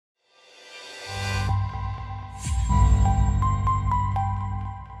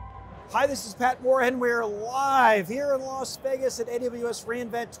Hi, this is Pat Moorhead, and we're live here in Las Vegas at AWS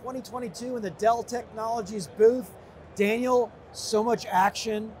reInvent 2022 in the Dell Technologies booth. Daniel, so much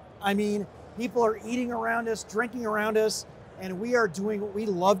action. I mean, people are eating around us, drinking around us, and we are doing what we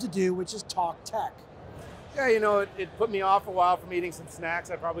love to do, which is talk tech. Yeah, you know, it put me off a while from eating some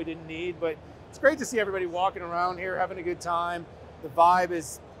snacks I probably didn't need, but it's great to see everybody walking around here having a good time. The vibe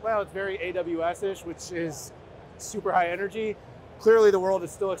is, well, it's very AWS-ish, which is super high energy. Clearly the world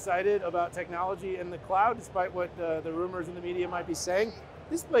is still excited about technology in the cloud, despite what the rumors in the media might be saying.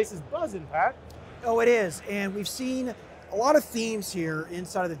 This place is buzzing, Pat. Oh, it is, and we've seen a lot of themes here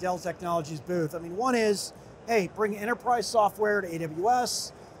inside of the Dell Technologies booth. I mean, one is, hey, bring enterprise software to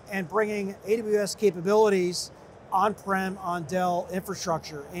AWS and bringing AWS capabilities on-prem on Dell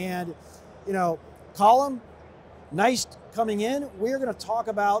infrastructure. And, you know, Colm, nice coming in. We're going to talk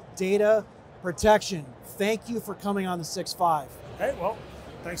about data protection. Thank you for coming on the 6.5. Hey, well,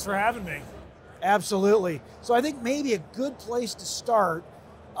 thanks for having me. Absolutely. So I think maybe a good place to start,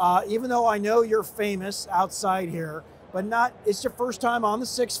 even though I know you're famous outside here, but it's your first time on the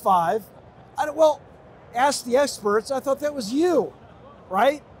 6.5. Well, ask the experts. I thought that was you,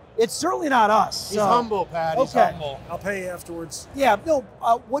 right? It's certainly not us. He's humble, Pat. He's humble. I'll pay you afterwards. Yeah, no,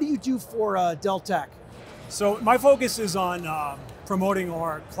 what do you do for Dell Tech? So my focus is on promoting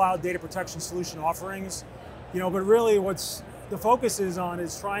our cloud data protection solution offerings, but really the focus is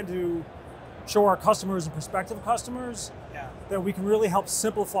trying to show our customers and prospective customers that we can really help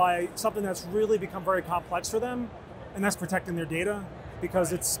simplify something that's really become very complex for them, and that's protecting their data,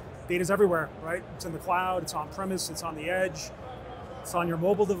 because data's everywhere, right? It's in the cloud, it's on premise, it's on the edge, it's on your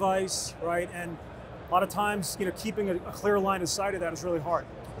mobile device, right? And a lot of times, keeping a clear line of sight of that is really hard.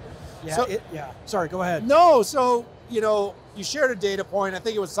 Yeah, sorry, go ahead. No, so, you shared a data point. I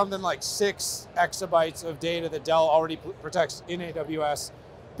think it was something like 6 exabytes of data that Dell already protects in AWS.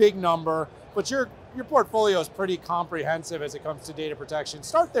 Big number, but your portfolio is pretty comprehensive as it comes to data protection.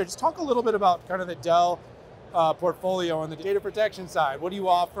 Start there, just talk a little bit about kind of the Dell portfolio on the data protection side. What do you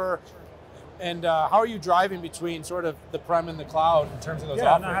offer? And how are you driving between sort of the prem and the cloud in terms of those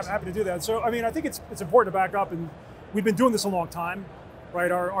offerings? Yeah, I'm happy to do that. So, I think it's important to back up, and we've been doing this a long time,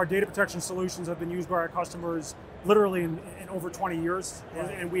 right? Our data protection solutions have been used by our customers literally in over 20 years,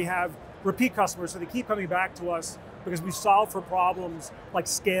 and we have repeat customers, so they keep coming back to us because we solve for problems like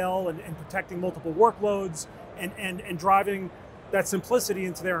scale and protecting multiple workloads and driving that simplicity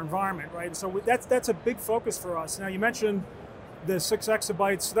into their environment, right? And so that's a big focus for us. Now, you mentioned the 6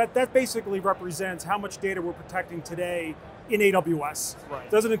 exabytes, that basically represents how much data we're protecting today in AWS. Right.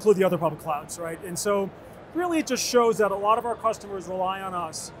 Doesn't include the other public clouds, right? And so really it just shows that a lot of our customers rely on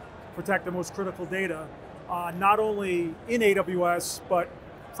us to protect the most critical data, not only in AWS, but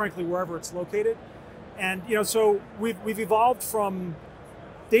frankly, wherever it's located. And so we've evolved from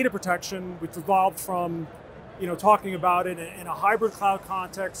data protection, we've evolved from talking about it in a hybrid cloud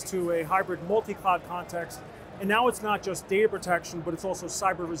context to a hybrid multi-cloud context. And now it's not just data protection, but it's also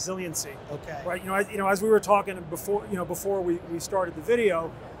cyber resiliency. Okay. Right. As we were talking before we started the video,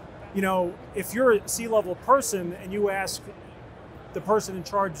 if you're a C-level person and you ask the person in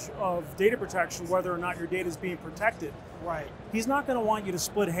charge of data protection whether or not your data is being protected, right, he's not going to want you to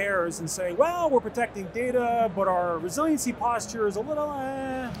split hairs and say, well, we're protecting data, but our resiliency posture is a little,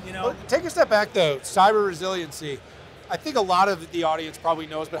 Well, take a step back though. Cyber resiliency. I think a lot of the audience probably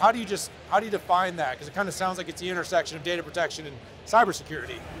knows, but how do you define that? Because it kind of sounds like it's the intersection of data protection and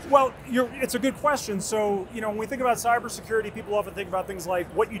cybersecurity. Well, it's a good question. So, when we think about cybersecurity, people often think about things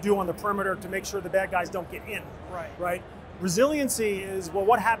like what you do on the perimeter to make sure the bad guys don't get in. right. Right? Resiliency is, well,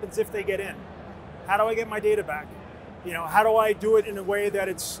 what happens if they get in? How do I get my data back? How do I do it in a way that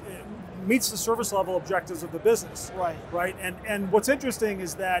it meets the service level objectives of the business? Right. Right? And what's interesting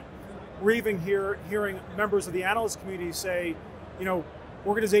is that we're even hearing members of the analyst community say,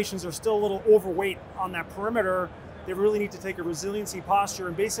 organizations are still a little overweight on that perimeter. They really need to take a resiliency posture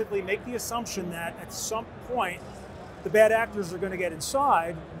and basically make the assumption that at some point, the bad actors are going to get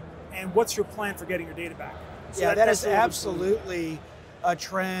inside, and what's your plan for getting your data back? So Yeah, that is absolutely a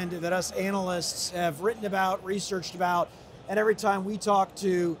trend that us analysts have written about, researched about, and every time we talk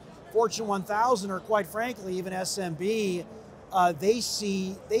to Fortune 1000 or quite frankly even SMB, they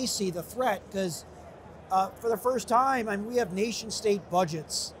see the threat because for the first time, we have nation state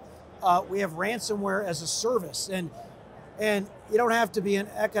budgets. We have ransomware as a service, and you don't have to be an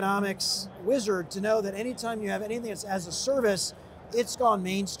economics wizard to know that anytime you have anything that's as a service, it's gone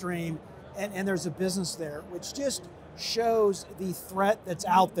mainstream, and there's a business there, which just shows the threat that's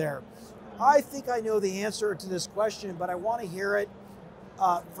out there. I think I know the answer to this question, but I want to hear it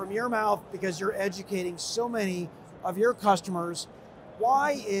from your mouth because you're educating so many of your customers.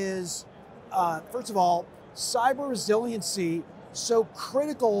 why is, first of all, cyber resiliency so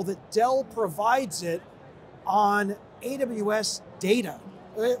critical that Dell provides it on AWS data?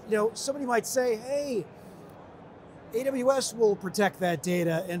 Somebody might say, hey, AWS will protect that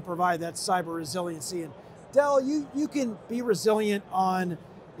data and provide that cyber resiliency. And Dell, you can be resilient on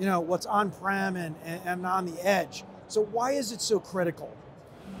what's on-prem and on the edge. So why is it so critical?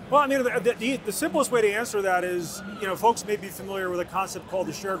 Well, I mean, the simplest way to answer that is, folks may be familiar with a concept called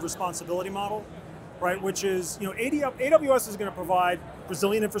the shared responsibility model, right? Which is, AWS is going to provide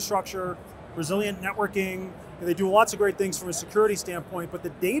resilient infrastructure, resilient networking, and they do lots of great things from a security standpoint, but the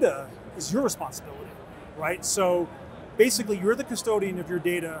data is your responsibility, right? So basically, you're the custodian of your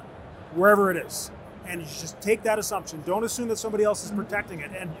data wherever it is. And you just take that assumption. Don't assume that somebody else is protecting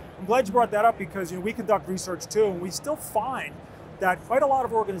it. And I'm glad you brought that up because we conduct research too, and we still find that quite a lot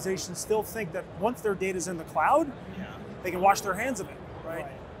of organizations still think that once their data is in the cloud, they can wash their hands of it, right?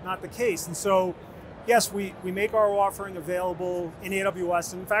 Not the case. And so, yes, we make our offering available in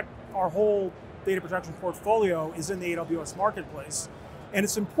AWS. In fact, our whole data protection portfolio is in the AWS marketplace. And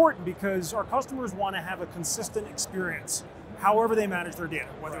it's important because our customers want to have a consistent experience however they manage their data,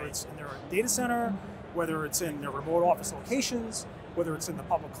 whether it's in their data center, whether it's in their remote office locations, whether it's in the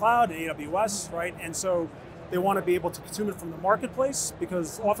public cloud, AWS, right? And so they want to be able to consume it from the marketplace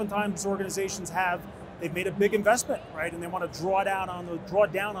because oftentimes organizations they've made a big investment, right? And they want to draw down on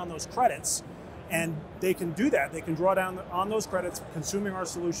those credits, and they can do that. They can draw down on those credits, consuming our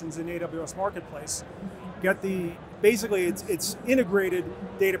solutions in AWS marketplace. Basically, it's integrated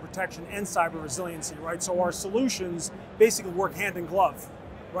data protection and cyber resiliency, right? So our solutions basically work hand in glove,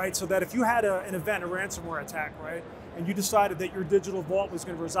 right? So that if you had an event, a ransomware attack, right, and you decided that your digital vault was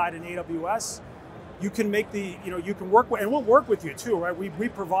going to reside in AWS, you can you can work with, and we'll work with you too, right? We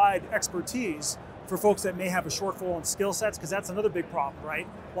provide expertise for folks that may have a shortfall in skill sets, because that's another big problem, right?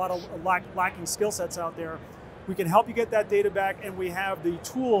 A lot of lacking skill sets out there. We can help you get that data back, and we have the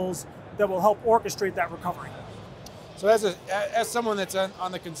tools that will help orchestrate that recovery. So as someone that's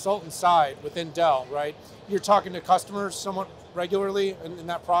on the consultant side within Dell, right, you're talking to customers somewhat regularly in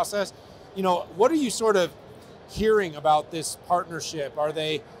that process. What are you sort of hearing about this partnership?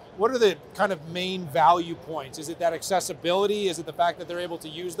 What are the kind of main value points? Is it that accessibility? Is it the fact that they're able to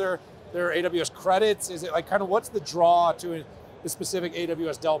use their AWS credits? Is it what's the draw to the specific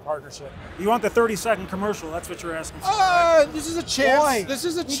AWS Dell partnership? You want the 30-second commercial? That's what you're asking for. Right? This is a chance. Boy, this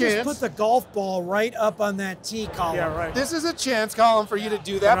is a you chance. Just put the golf ball right up on that tee, Colm. Yeah, right. This is a chance, Colm, for you to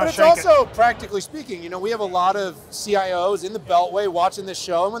do that. But it's shake also, practically speaking, we have a lot of CIOs in the Beltway watching this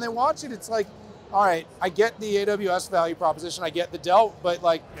show, and when they watch it, it's like, all right, I get the AWS value proposition, I get the Dell, but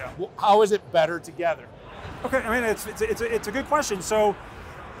how is it better together? Okay, I mean, it's a good question. So,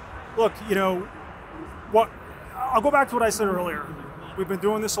 look, I'll go back to what I said earlier. We've been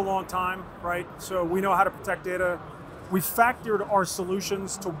doing this a long time, right? So we know how to protect data. We factored our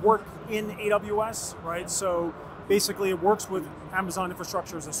solutions to work in AWS, right? So basically it works with Amazon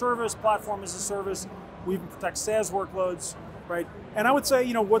Infrastructure as a Service, Platform as a Service. We even protect SaaS workloads, right? And I would say,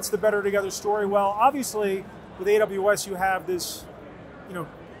 what's the better together story? Well, obviously with AWS you have this,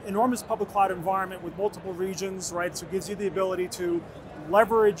 enormous public cloud environment with multiple regions, right? So it gives you the ability to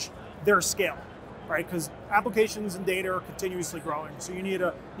leverage their scale, right? Because applications and data are continuously growing. So you need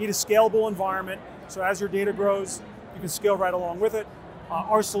a scalable environment. So as your data grows, you can scale right along with it.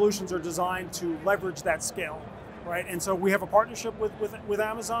 Our solutions are designed to leverage that scale, right? And so we have a partnership with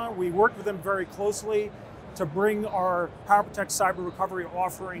Amazon. We work with them very closely to bring our PowerProtect cyber recovery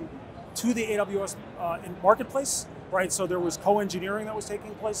offering to the AWS marketplace, right? So there was co-engineering that was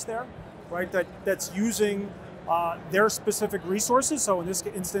taking place there, right? That's using their specific resources. So in this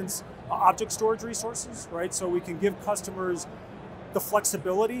instance, object storage resources, right? So we can give customers the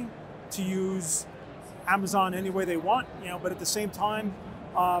flexibility to use Amazon any way they want, but at the same time,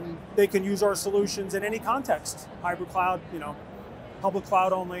 they can use our solutions in any context, hybrid cloud, public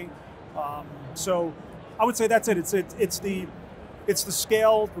cloud only. So I would say that's it. It's the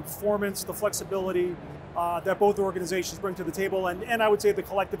scale, the performance, the flexibility that both organizations bring to the table, and I would say the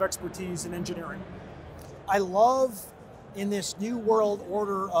collective expertise in engineering. I love in this new world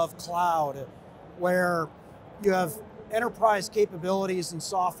order of cloud where you have enterprise capabilities and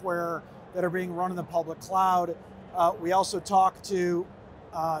software that are being run in the public cloud. We also talked to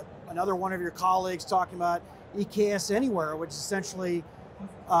another one of your colleagues talking about EKS Anywhere, which is essentially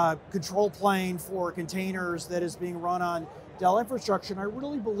a control plane for containers that is being run on Dell infrastructure. And I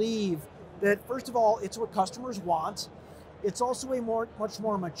really believe that, first of all, it's what customers want. It's also a much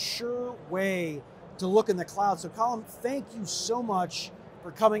more mature way to look in the cloud. So Colm, thank you so much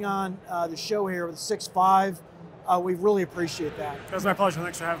for coming on the show here with 6.5. We really appreciate that. It was my pleasure.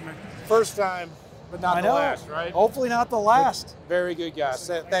 Thanks for having me. First time, but not the last, right? Hopefully not the last. Very good guest.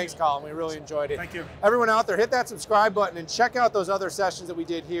 Thanks, Colm. We really enjoyed it. Thank you. Everyone out there, hit that subscribe button and check out those other sessions that we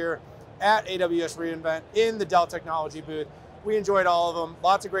did here at AWS reInvent in the Dell Technology booth. We enjoyed all of them.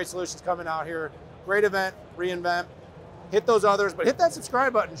 Lots of great solutions coming out here. Great event, reInvent. Hit those others, but hit that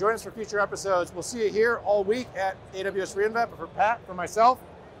subscribe button. Join us for future episodes. We'll see you here all week at AWS reInvent. But for Pat, for myself,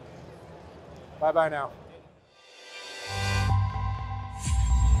 bye-bye now.